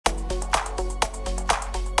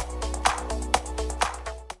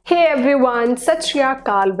Hey everyone, Sat Shri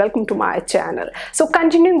Akal, welcome to my channel. So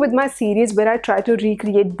continuing with my series where I try to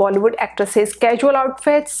recreate Bollywood actresses' casual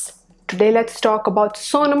outfits, today let's talk about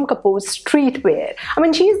Sonam Kapoor's streetwear. I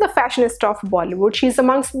mean, she is the fashionista of Bollywood. She's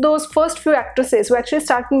amongst those first few actresses who actually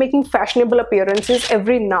started making fashionable appearances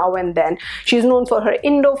every now and then. She's known for her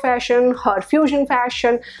Indo fashion, her fusion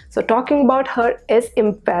fashion. So talking about her is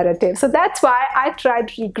imperative. So that's why I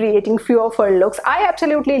tried recreating few of her looks. I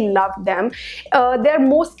absolutely love them. They're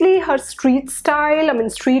mostly her street style, I mean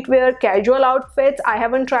streetwear, casual outfits. I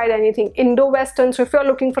haven't tried anything Indo-Western. So if you're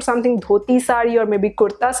looking for something dhoti sari or maybe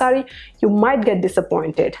kurta sari, you might get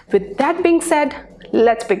disappointed. With that being said,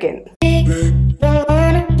 let's begin.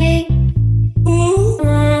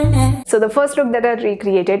 So the first look that I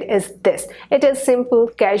recreated is this. It is simple,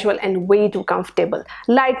 casual and way too comfortable.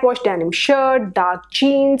 Light wash denim shirt, dark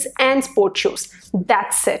jeans and sport shoes.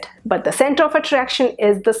 That's it. But the center of attraction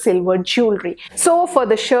is the silver jewelry. So for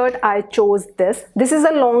the shirt, I chose this. This is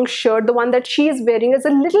a long shirt. The one that she is wearing is a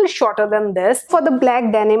little shorter than this. For the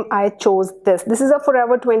black denim, I chose this. This is a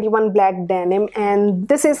Forever 21 black denim and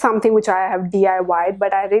this is something which I have DIY'd,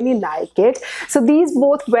 but I really like it. So these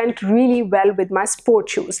both went really well with my sport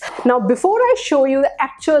shoes. Now before I show you the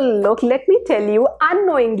actual look, let me tell you,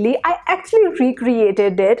 unknowingly, I actually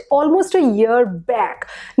recreated it almost a year back.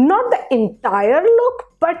 Not the entire look,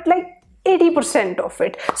 but like 80% of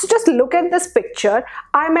it. So just look at this picture.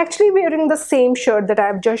 I'm actually wearing the same shirt that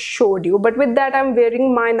I've just showed you, but with that I'm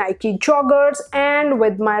wearing my Nike joggers and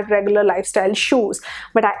with my regular lifestyle shoes.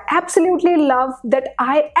 But I absolutely love that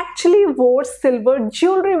I actually wore silver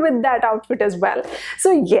jewelry with that outfit as well.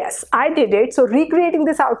 So yes, I did it. So recreating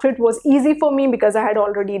this outfit was easy for me because I had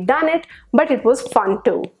already done it, but it was fun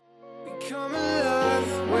too. Come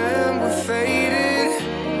alive when we're faded.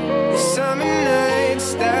 The summer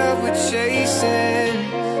nights that we're chasing.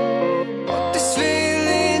 Want this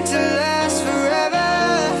feeling to last forever,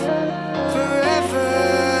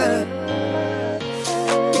 forever.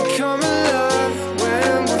 We come alive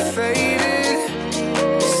when we're faded.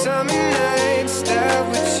 The summer nights that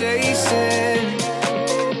we're chasing.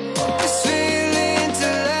 Want this feeling to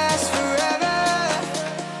last forever,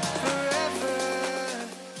 forever.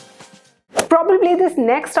 Probably this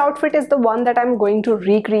next outfit is the one that I'm going to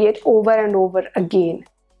recreate over and over again.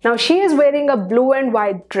 Now she is wearing a blue and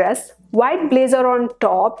white dress, white blazer on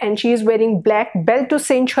top, and she is wearing black belt to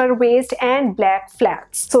cinch her waist and black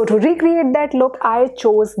flats. So to recreate that look, I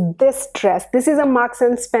chose this dress. This is a Marks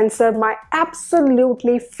and Spencer, my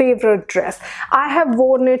absolutely favorite dress. I have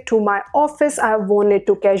worn it to my office, I have worn it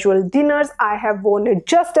to casual dinners, I have worn it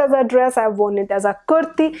just as a dress, I have worn it as a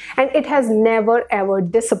kurti, and it has never ever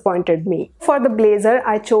disappointed me. For the blazer,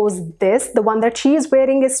 I chose this. The one that she is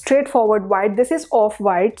wearing is straightforward white. This is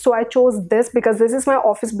off-white, so I chose this because this is my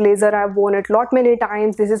office blazer. I've worn it many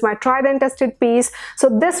times. This is my tried and tested piece. So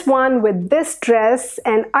this one with this dress,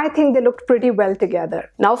 and I think they looked pretty well together.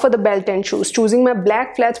 Now for the belt and shoes. Choosing my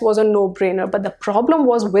black flats was a no-brainer, but the problem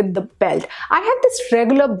was with the belt. I had this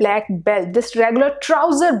regular black belt, this regular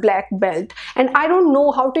trouser black belt, and I don't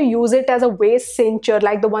know how to use it as a waist cincher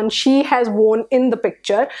like the one she has worn in the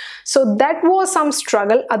picture. So that was some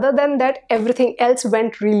struggle. Other than that, everything else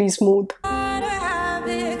went really smooth.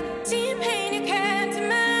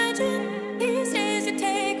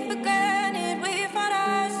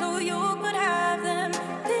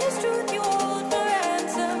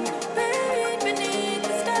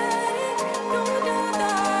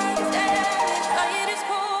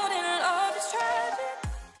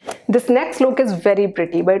 This next look is very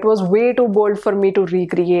pretty, but it was way too bold for me to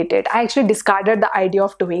recreate it. I actually discarded the idea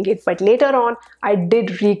of doing it, but later on I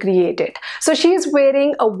did recreate it. So she is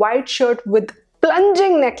wearing a white shirt with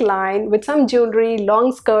plunging neckline with some jewelry,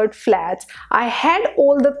 long skirt, flats. I had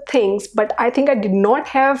all the things, but I think I did not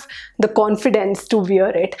have the confidence to wear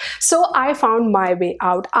it. So I found my way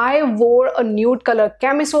out. I wore a nude color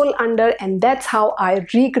camisole under, and that's how I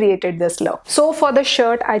recreated this look. So for the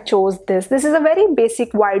shirt, I chose this. This is a very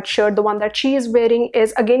basic white shirt. The one that she is wearing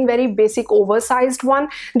is again very basic oversized one.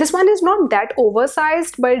 This one is not that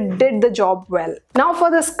oversized, but it did the job well. Now for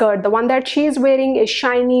the skirt, the one that she is wearing is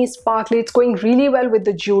shiny, sparkly. It's going really well with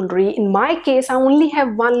the jewelry. In my case, I only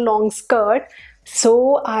have one long skirt,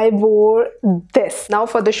 so I wore this. Now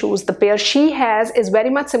for the shoes, the pair she has is very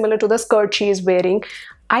much similar to the skirt she is wearing.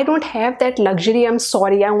 I don't have that luxury, I'm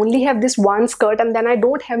sorry. I only have this one skirt and then I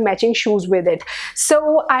don't have matching shoes with it.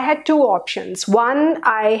 So I had two options. One,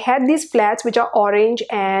 I had these flats which are orange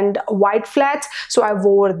and white flats, so I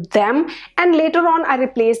wore them, and later on I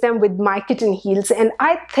replaced them with my kitten heels, and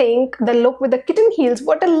I think the look with the kitten heels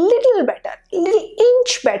was a little better, a little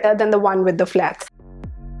inch better than the one with the flats.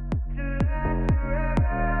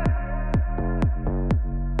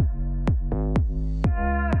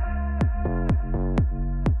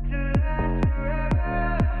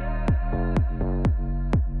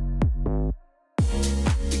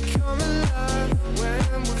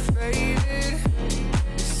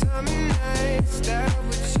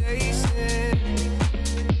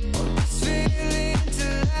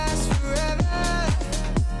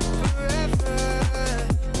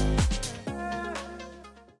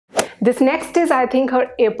 This next is, I think, her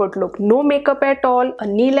airport look. No makeup at all, a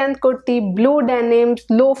knee-length kurti, blue denims,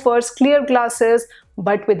 loafers, clear glasses,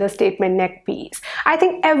 but with a statement neck piece. I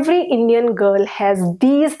think every Indian girl has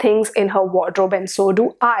these things in her wardrobe, and so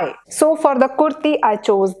do I. So for the kurti, I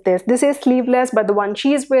chose this. This is sleeveless, but the one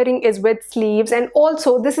she is wearing is with sleeves, and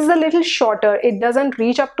also this is a little shorter. It doesn't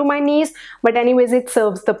reach up to my knees, but anyways, it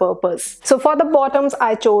serves the purpose. So for the bottoms,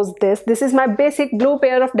 I chose this. This is my basic blue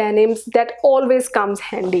pair of denims that always comes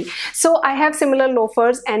handy. So I have similar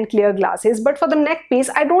loafers and clear glasses, but for the neck piece,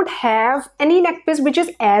 I don't have any neck piece which is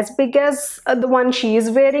as big as the one she is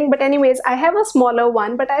wearing, but anyways, I have a smaller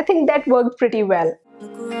one, but I think that worked pretty well.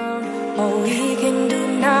 Look around, all we can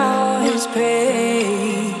do now is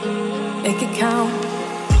pray, make it count.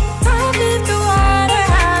 I've lived through what I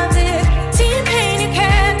have lived, seen pain you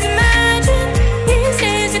can't imagine. These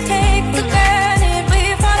days you take for granted,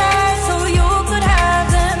 we fought out so you could have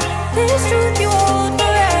them. This truth you hold for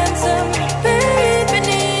ransom, buried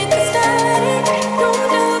beneath the static. Don't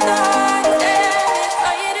know the heart is damaged,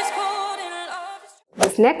 fight is cold and love is.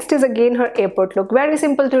 This next is again her airport look. Very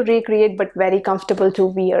simple to recreate, but very comfortable to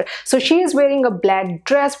wear. So she is wearing a black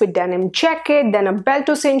dress with denim jacket, then a belt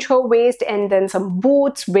to cinch her waist, and then some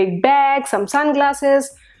boots, big bag, some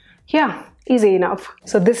sunglasses. Yeah, easy enough.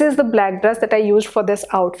 So this is the black dress that I used for this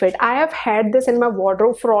outfit. I have had this in my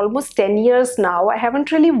wardrobe for almost 10 years now. I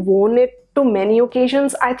haven't really worn it to many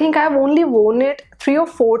occasions. I think I've only worn it 3 or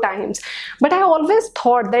 4 times, but I always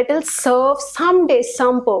thought that it'll serve someday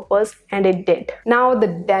some purpose, and it did. Now the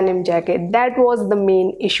denim jacket, that was the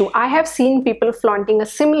main issue. I have seen people flaunting a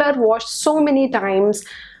similar wash so many times,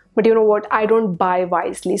 but you know what, I don't buy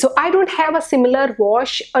wisely. So I don't have a similar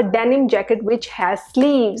wash, a denim jacket which has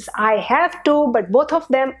sleeves. I have two, but both of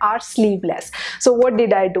them are sleeveless. So what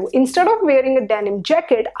did I do? Instead of wearing a denim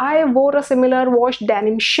jacket, I wore a similar wash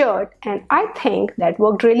denim shirt, and I think that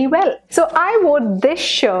worked really well. So I wore this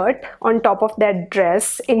shirt on top of that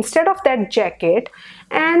dress instead of that jacket,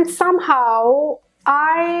 and somehow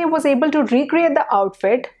I was able to recreate the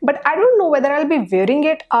outfit, but I don't know whether I'll be wearing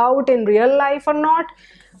it out in real life or not.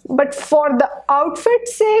 But for the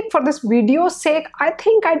outfit's sake, for this video's sake, I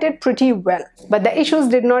think I did pretty well. But the issues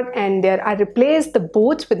did not end there. I replaced the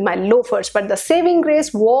boots with my loafers, but the saving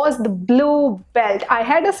grace was the blue belt. I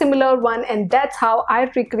had a similar one, and that's how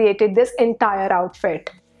I recreated this entire outfit.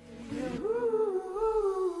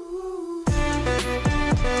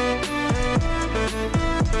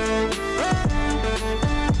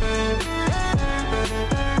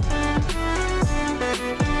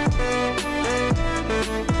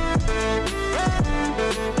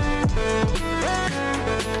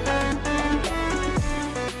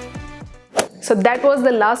 So that was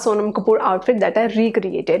the last Sonam Kapoor outfit that I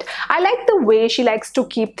recreated. I like the way she likes to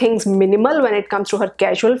keep things minimal when it comes to her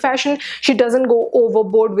casual fashion. She doesn't go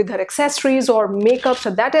overboard with her accessories or makeup, so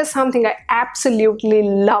that is something I absolutely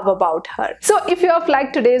love about her. So if you have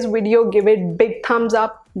liked today's video, give it big thumbs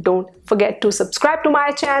up. Don't forget to subscribe to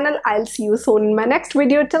my channel. I'll see you soon in my next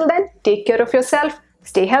video. Till then, take care of yourself,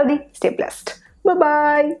 stay healthy, stay blessed.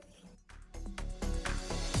 Bye-bye.